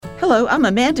Hello, I'm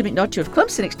Amanda McNulty of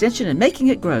Clemson Extension and Making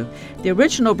It Grow, the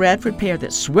original Bradford Pear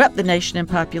that swept the nation in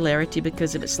popularity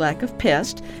because of its lack of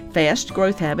pest, fast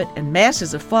growth habit, and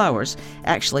masses of flowers,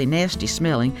 actually nasty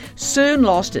smelling, soon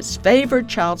lost its favored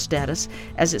child status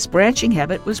as its branching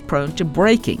habit was prone to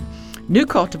breaking. New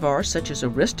cultivars such as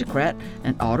Aristocrat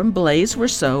and Autumn Blaze were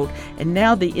sold, and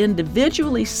now the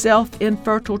individually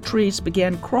self-infertile trees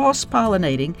began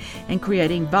cross-pollinating and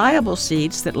creating viable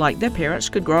seeds that, like their parents,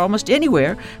 could grow almost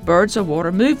anywhere birds or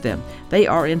water moved them. They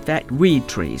are, in fact, weed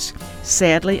trees.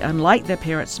 Sadly, unlike their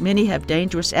parents, many have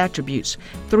dangerous attributes: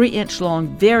 3-inch-long,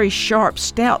 very sharp,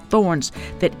 stout thorns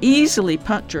that easily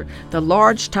puncture the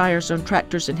large tires on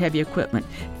tractors and heavy equipment.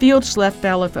 Fields left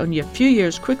fallow for only a few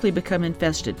years quickly become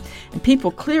infested, and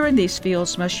people clearing these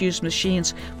fields must use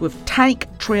machines with tank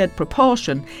tread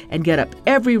propulsion and get up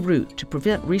every root to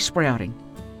prevent resprouting.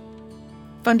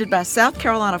 Funded by South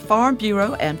Carolina Farm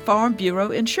Bureau and Farm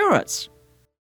Bureau Insurance.